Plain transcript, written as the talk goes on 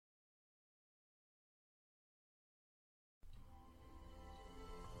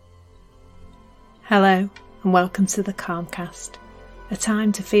Hello and welcome to the Calmcast, a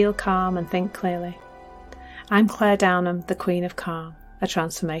time to feel calm and think clearly. I'm Claire Downham, the Queen of Calm, a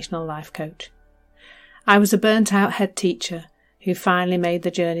transformational life coach. I was a burnt-out head teacher who finally made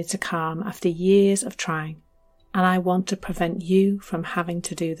the journey to calm after years of trying, and I want to prevent you from having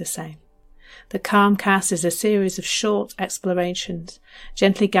to do the same. The Calmcast is a series of short explorations,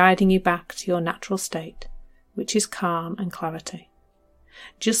 gently guiding you back to your natural state, which is calm and clarity.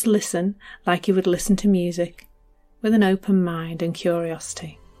 Just listen like you would listen to music, with an open mind and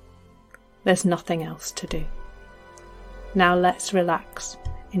curiosity. There's nothing else to do. Now let's relax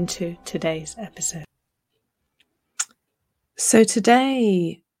into today's episode. So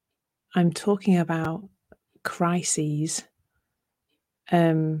today I'm talking about crises,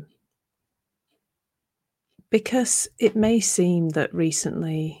 because it may seem that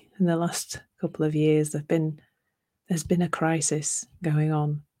recently, in the last couple of years, there's been a crisis going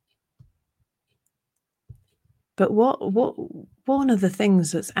on. But one of the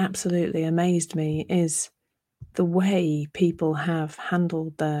things that's absolutely amazed me is the way people have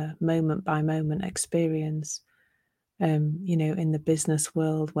handled their moment by moment experience. In the business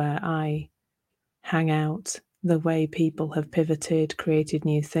world where I hang out, the way people have pivoted, created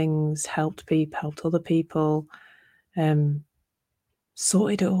new things, helped other people,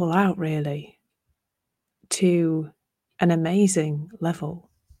 sorted it all out really to an amazing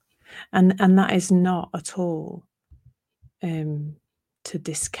level. And that is not at all to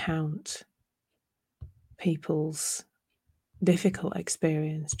discount people's difficult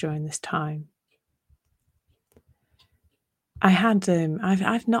experience during this time.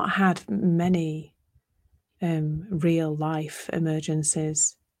 I've not had many real life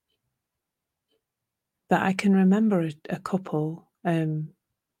emergencies, but I can remember a couple.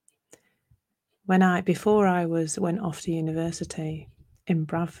 Before I went off to university in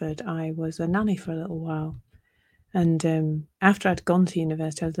Bradford, I was a nanny for a little while. And after I'd gone to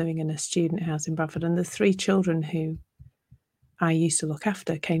university, I was living in a student house in Bradford, and the 3 children who I used to look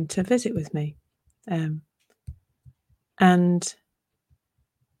after came to visit with me. And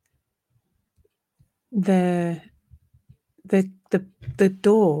the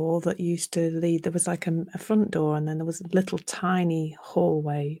door that used to lead, there was like a front door, and then there was a little tiny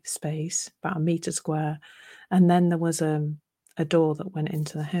hallway space, about 1 metre square, and then there was a door that went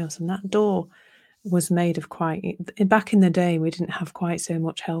into the house, and that door was made of back in the day we didn't have quite so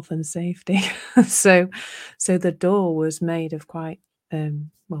much health and safety. so the door was made of quite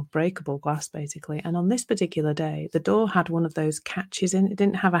breakable glass basically, and on this particular day the door had one of those catches in it.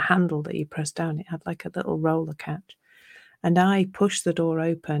 Didn't have a handle that you press down, it had like a little roller catch, and I pushed the door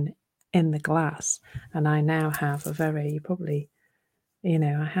open in the glass, and I now have I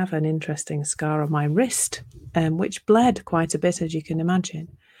have an interesting scar on my wrist, which bled quite a bit, as you can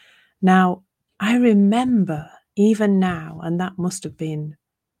imagine. Now I remember even now, and that must have been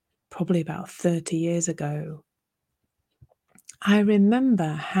probably about 30 years ago, I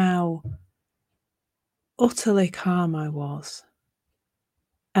remember how utterly calm I was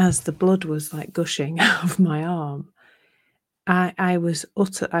as the blood was like gushing out of my arm.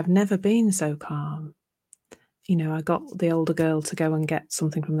 I've never been so calm. I got the older girl to go and get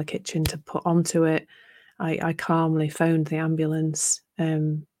something from the kitchen to put onto it. I calmly phoned the ambulance.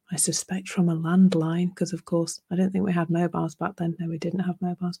 I suspect from a landline, because of course I don't think we had mobiles back then. No, we didn't have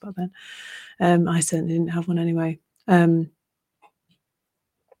mobiles back then. I certainly didn't have one anyway.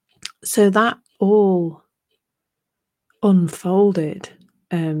 So that all unfolded.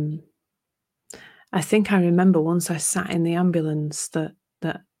 I think I remember once I sat in the ambulance that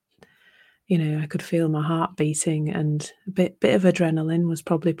I could feel my heart beating, and a bit of adrenaline was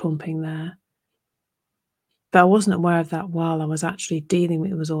probably pumping there. But I wasn't aware of that while I was actually dealing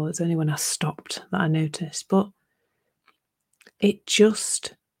with it. It's only when I stopped that I noticed. But it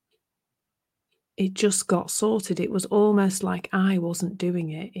just got sorted. It was almost like I wasn't doing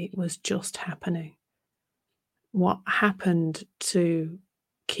it. It was just happening. What happened to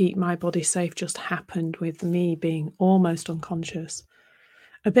keep my body safe just happened, with me being almost unconscious.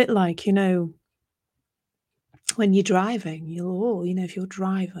 A bit like, when you're driving, if you're a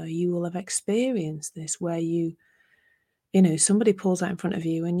driver, you will have experienced this where somebody pulls out in front of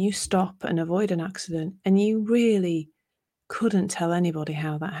you and you stop and avoid an accident, and you really couldn't tell anybody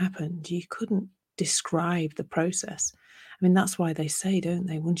how that happened. You couldn't describe the process. I mean, that's why they say, don't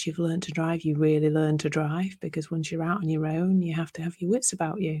they, once you've learned to drive, you really learn to drive, because once you're out on your own, you have to have your wits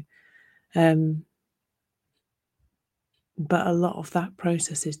about you. But a lot of that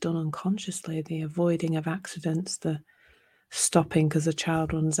process is done unconsciously, the avoiding of accidents, the stopping because a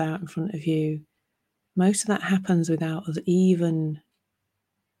child runs out in front of you. Most of that happens without us even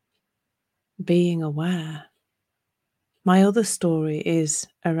being aware. My other story is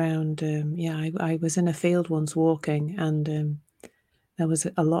around, I was in a field once walking, and there was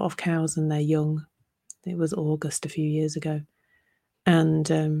a lot of cows and their young. It was August a few years ago, and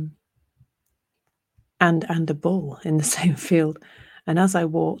a bull in the same field. And as I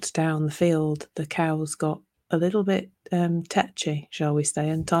walked down the field, the cows got a little bit tetchy, shall we say,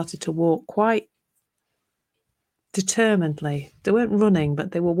 and started to walk quite determinedly. They weren't running,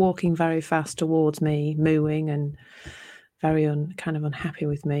 but they were walking very fast towards me, mooing and very kind of unhappy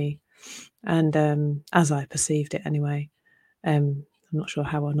with me. And as I perceived it anyway, I'm not sure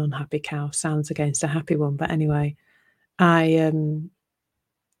how an unhappy cow sounds against a happy one, but anyway, I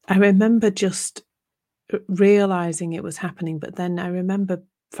remember just realizing it was happening, but then I remember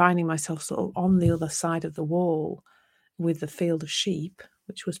finding myself sort of on the other side of the wall with the field of sheep,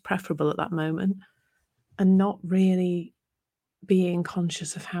 which was preferable at that moment, and not really being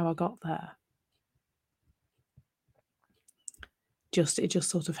conscious of how I got there. It just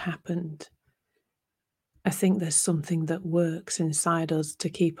sort of happened. I think there's something that works inside us to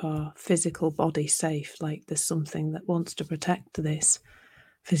keep our physical body safe. Like there's something that wants to protect this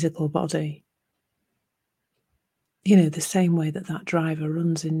physical body. You know, the same way that driver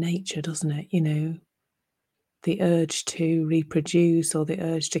runs in nature, doesn't it? You know, the urge to reproduce, or the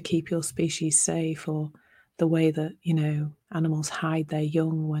urge to keep your species safe, or the way that, you know, animals hide their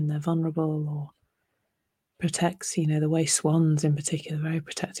young when they're vulnerable, or protects, you know, the way swans in particular are very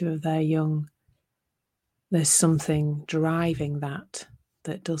protective of their young. There's something driving that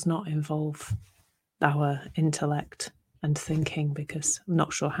does not involve our intellect and thinking, because I'm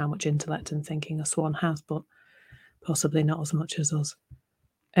not sure how much intellect and thinking a swan has, but possibly not as much as us.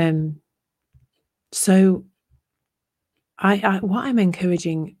 So what I'm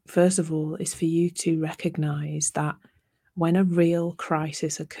encouraging, first of all, is for you to recognise that when a real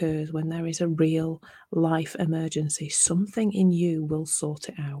crisis occurs, when there is a real life emergency, something in you will sort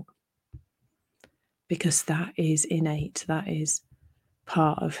it out. Because that is innate, that is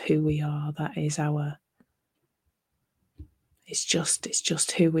part of who we are, that is it's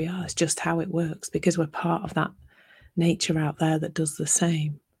just who we are, it's just how it works, because we're part of that nature out there that does the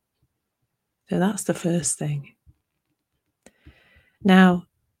same. So that's the first thing. Now,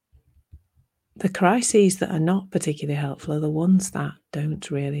 the crises that are not particularly helpful are the ones that don't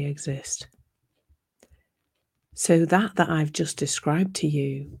really exist. So that I've just described to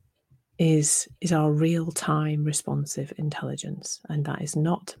you is our real-time responsive intelligence. And that is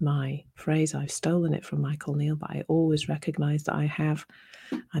not my phrase. I've stolen it from Michael Neal, but I always recognize that I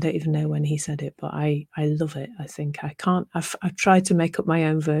don't even know when he said it, but I love it. I think I've tried to make up my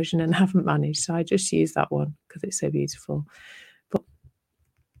own version and haven't managed. So I just use that one because it's so beautiful. But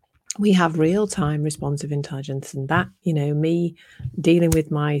we have real-time responsive intelligence, and that, you know, me dealing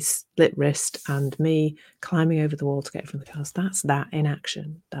with my split wrist and me climbing over the wall to get from the cars, that's that in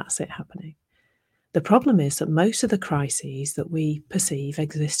action. That's it happening. The problem is that most of the crises that we perceive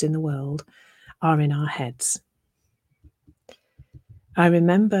exist in the world are in our heads. I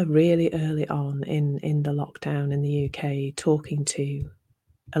remember really early on in the lockdown in the UK talking to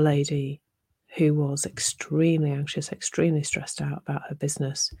a lady who was extremely anxious, extremely stressed out about her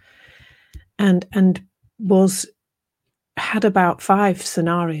business, and had about 5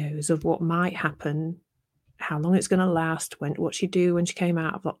 scenarios of what might happen, how long it's going to last, what she'd do when she came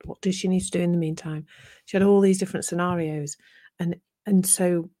out of lockdown, what does she need to do in the meantime. She had all these different scenarios, and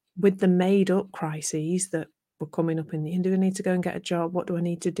so with the made up crises that were coming up in the end, do I need to go and get a job? What do I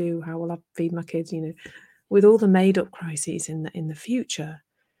need to do? How will I feed my kids? You know, with all the made up crises in the future,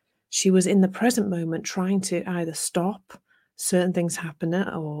 she was in the present moment trying to either stop certain things happening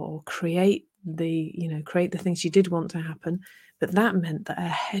or create the things she did want to happen. But that meant that her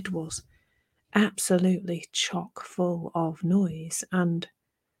head was absolutely chock full of noise. And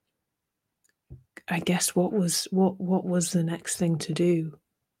I guess what was the next thing to do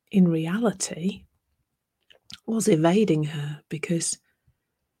in reality was evading her, because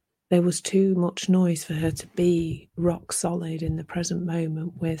there was too much noise for her to be rock solid in the present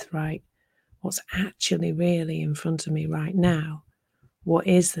moment with, right, what's actually really in front of me right now? What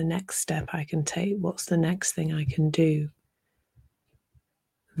is the next step I can take? What's the next thing I can do?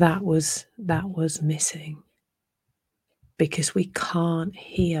 That was missing, because we can't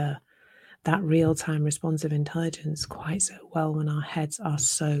hear that real-time responsive intelligence quite so well when our heads are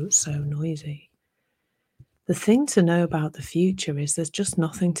so noisy. The thing to know about the future is there's just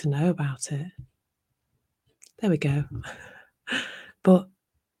nothing to know about it. There we go. But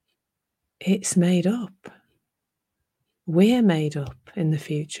it's made up. We're made up in the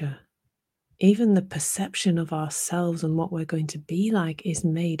future. Even the perception of ourselves and what we're going to be like is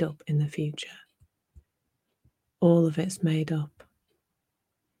made up in the future. All of it's made up.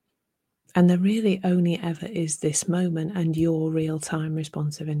 And there really only ever is this moment and your real-time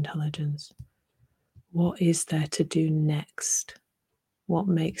responsive intelligence. What is there to do next? What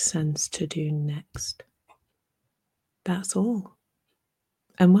makes sense to do next? That's all.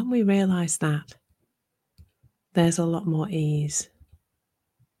 And when we realize that, there's a lot more ease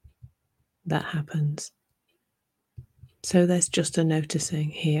that happens. So there's just a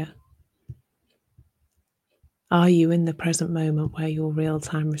noticing here. Are you in the present moment where your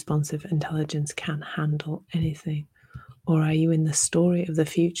real-time responsive intelligence can handle anything? Or are you in the story of the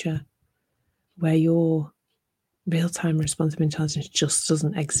future where your real-time responsive intelligence just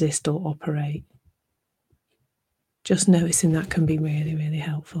doesn't exist or operate? Just noticing that can be really, really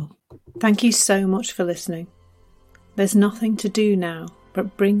helpful. Thank you so much for listening. There's nothing to do now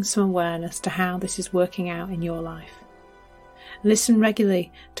but bring some awareness to how this is working out in your life. Listen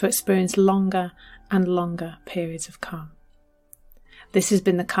regularly to experience longer and longer periods of calm. This has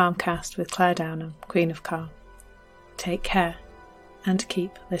been the Calmcast with Claire Downham, Queen of Calm. Take care and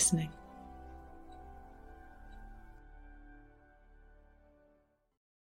keep listening.